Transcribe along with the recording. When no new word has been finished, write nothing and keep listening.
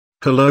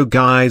Hello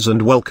guys and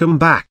welcome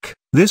back.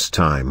 This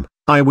time,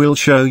 I will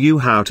show you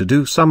how to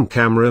do some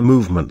camera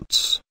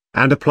movements,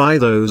 and apply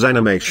those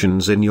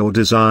animations in your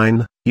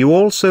design. You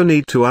also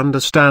need to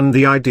understand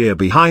the idea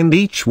behind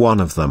each one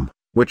of them,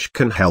 which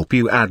can help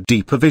you add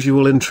deeper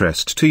visual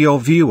interest to your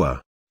viewer.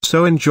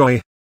 So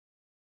enjoy.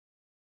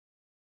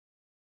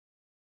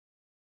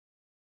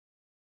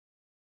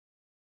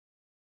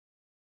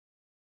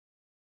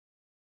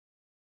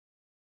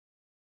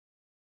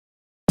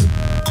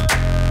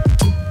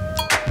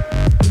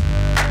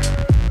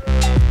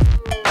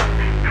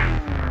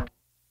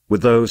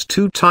 With those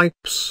two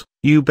types,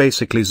 you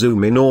basically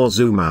zoom in or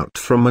zoom out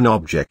from an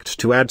object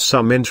to add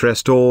some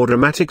interest or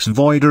dramatics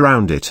void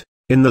around it.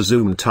 In the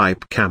zoom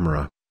type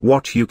camera,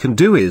 what you can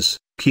do is,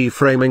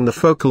 keyframing the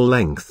focal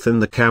length in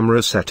the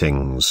camera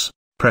settings.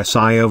 Press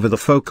I over the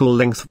focal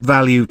length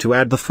value to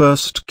add the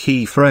first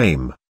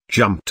keyframe,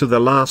 jump to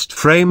the last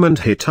frame and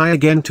hit I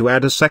again to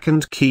add a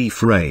second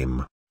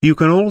keyframe. You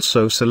can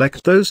also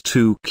select those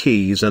two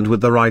keys and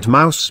with the right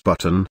mouse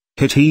button,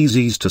 hit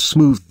ease to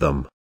smooth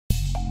them.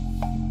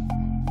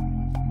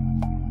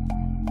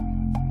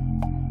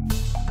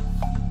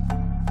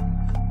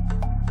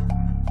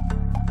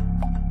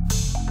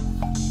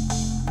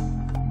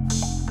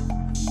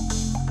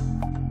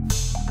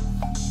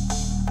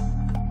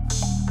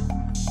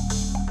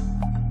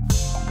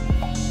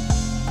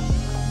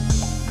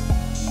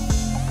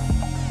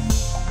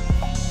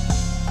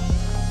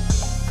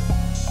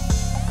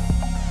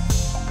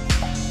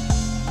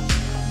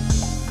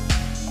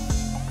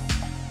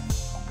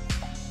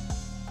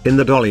 In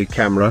the dolly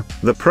camera,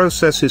 the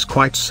process is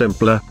quite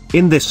simpler.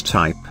 In this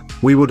type,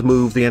 we would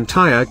move the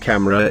entire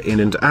camera in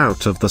and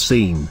out of the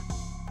scene.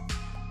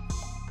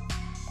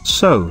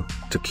 So,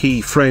 to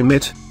keyframe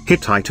it,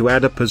 hit I to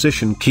add a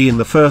position key in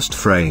the first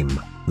frame,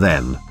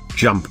 then,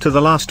 jump to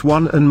the last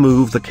one and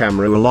move the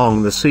camera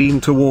along the scene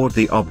toward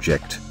the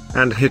object,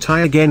 and hit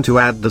I again to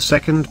add the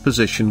second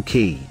position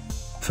key.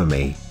 For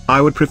me, I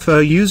would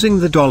prefer using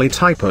the dolly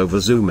type over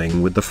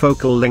zooming with the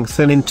focal length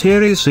in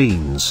interior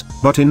scenes,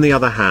 but in the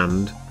other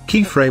hand,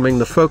 keyframing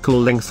the focal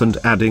length and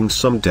adding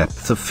some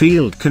depth of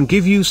field can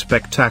give you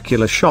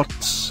spectacular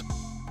shots.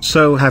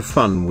 So have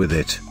fun with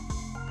it.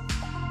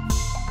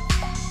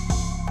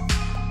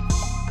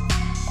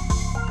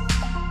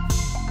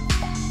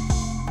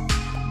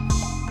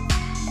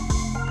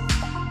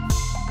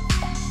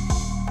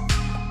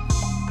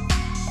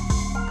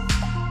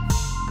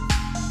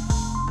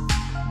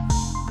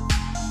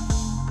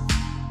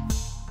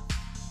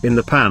 In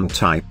the pan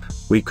type,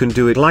 we can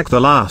do it like the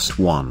last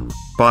one,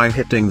 by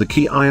hitting the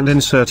key I and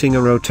inserting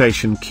a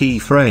rotation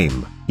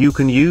keyframe. You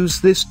can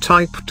use this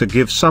type to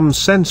give some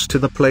sense to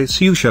the place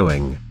you're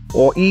showing,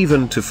 or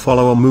even to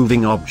follow a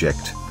moving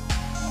object.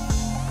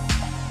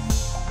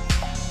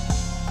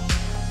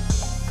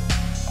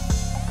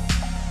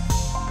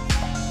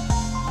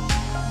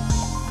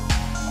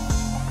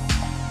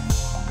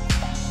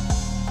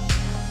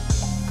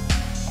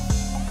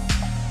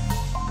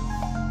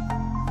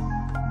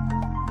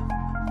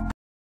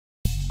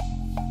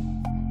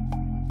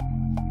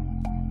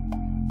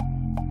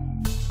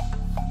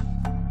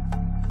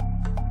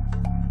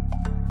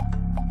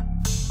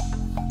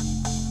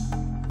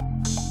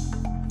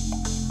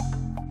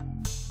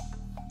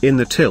 In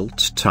the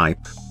tilt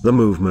type, the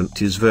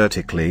movement is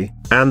vertically,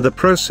 and the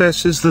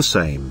process is the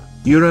same.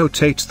 You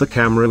rotate the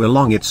camera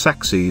along its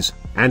axis,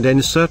 and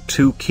insert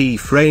two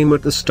keyframes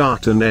at the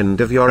start and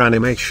end of your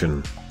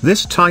animation.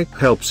 This type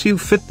helps you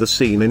fit the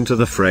scene into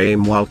the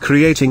frame while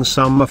creating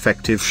some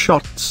effective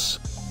shots.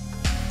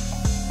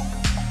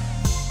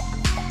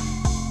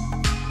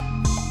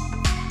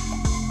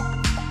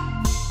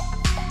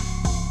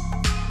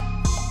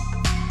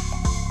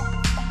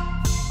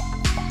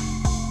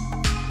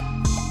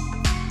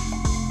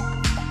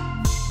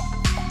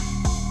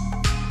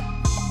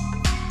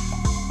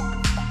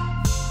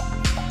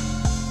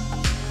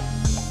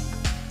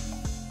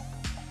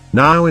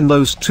 Now in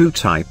those two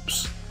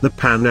types, the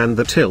pan and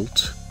the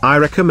tilt, I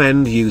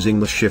recommend using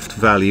the shift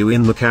value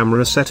in the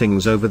camera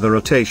settings over the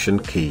rotation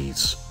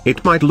keys.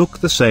 It might look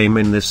the same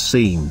in this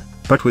scene,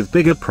 but with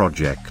bigger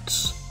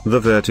projects, the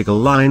vertical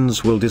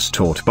lines will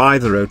distort by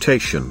the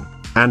rotation,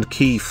 and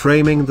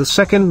keyframing the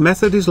second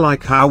method is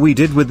like how we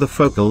did with the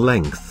focal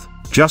length.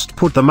 Just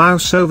put the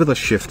mouse over the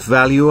shift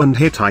value and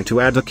hit I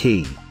to add a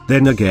key,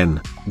 then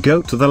again,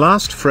 go to the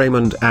last frame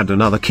and add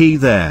another key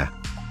there.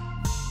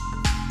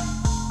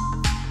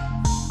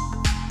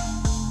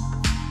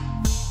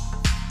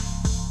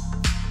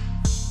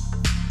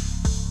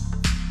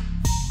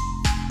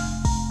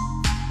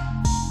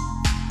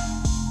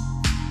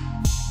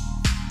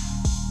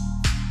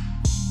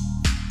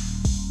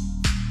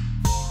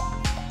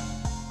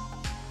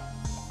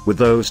 With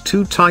those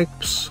two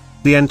types,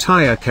 the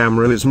entire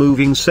camera is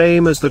moving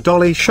same as the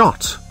dolly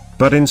shot,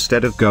 but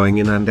instead of going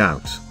in and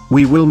out,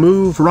 we will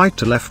move right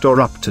to left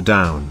or up to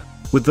down.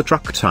 With the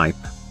truck type,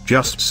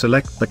 just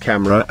select the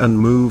camera and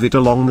move it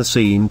along the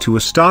scene to a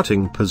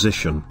starting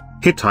position.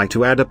 Hit I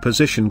to add a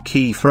position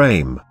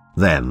keyframe,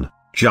 then,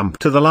 jump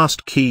to the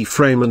last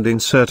keyframe and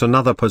insert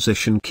another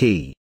position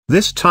key.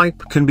 This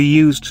type can be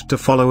used to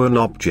follow an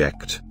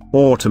object,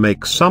 or to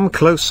make some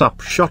close-up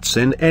shots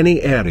in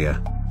any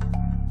area.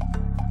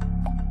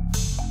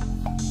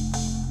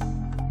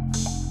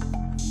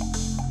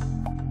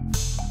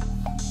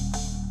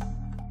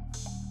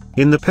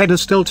 In the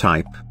pedestal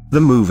type, the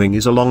moving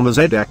is along the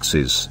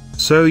z-axis,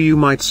 so you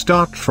might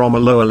start from a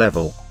lower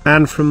level,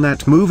 and from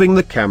that moving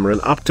the camera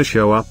up to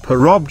show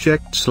upper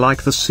objects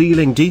like the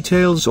ceiling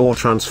details or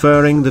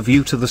transferring the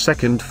view to the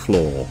second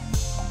floor.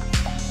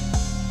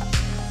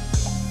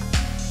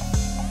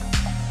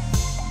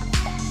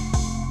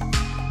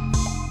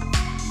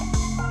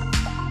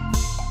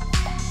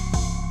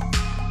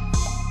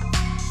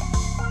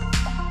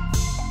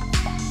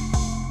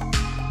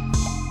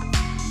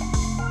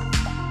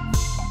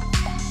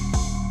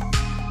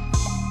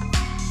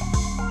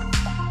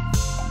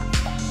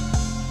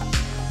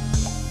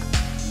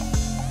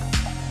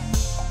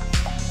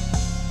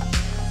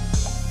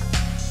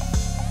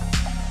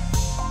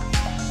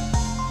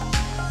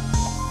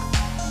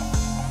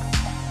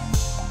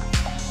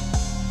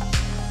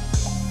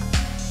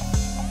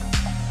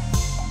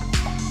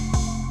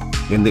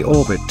 In the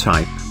orbit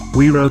type,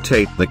 we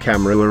rotate the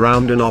camera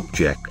around an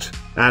object,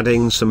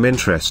 adding some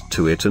interest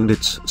to it and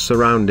its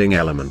surrounding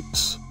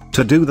elements.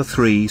 To do the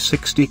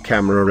 360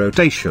 camera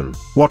rotation,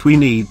 what we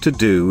need to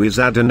do is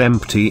add an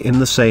empty in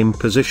the same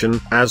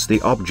position as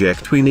the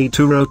object we need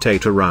to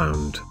rotate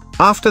around.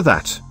 After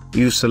that,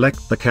 you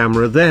select the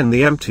camera, then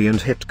the empty,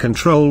 and hit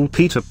Ctrl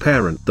P to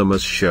parent them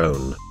as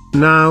shown.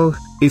 Now,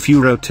 if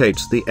you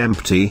rotate the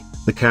empty,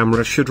 the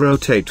camera should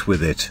rotate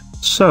with it.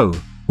 So,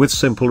 with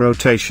simple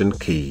rotation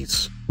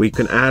keys, we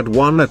can add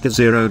one at the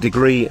 0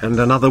 degree and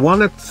another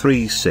one at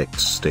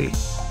 360.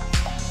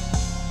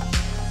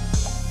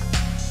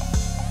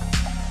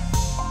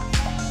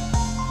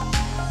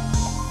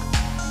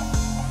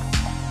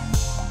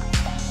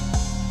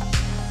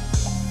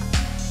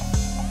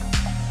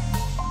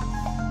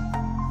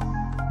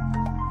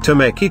 To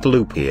make it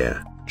loop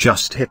here,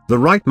 just hit the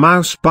right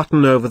mouse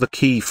button over the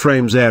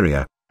keyframes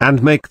area,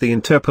 and make the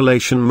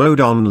interpolation mode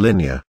on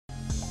linear.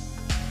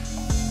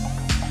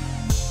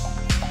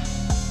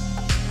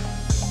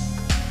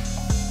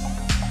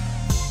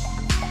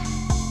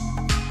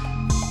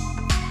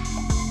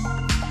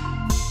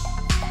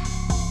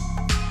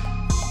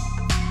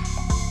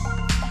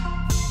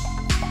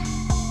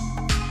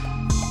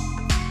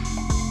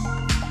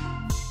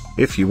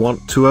 If you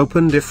want to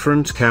open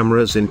different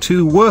cameras in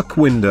two work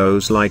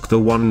windows like the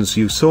ones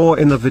you saw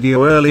in the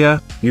video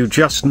earlier, you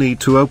just need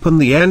to open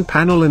the N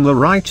panel in the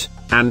right,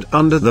 and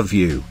under the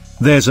view,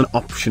 there's an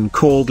option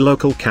called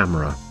Local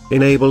Camera.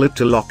 Enable it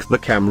to lock the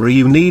camera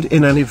you need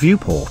in any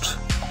viewport.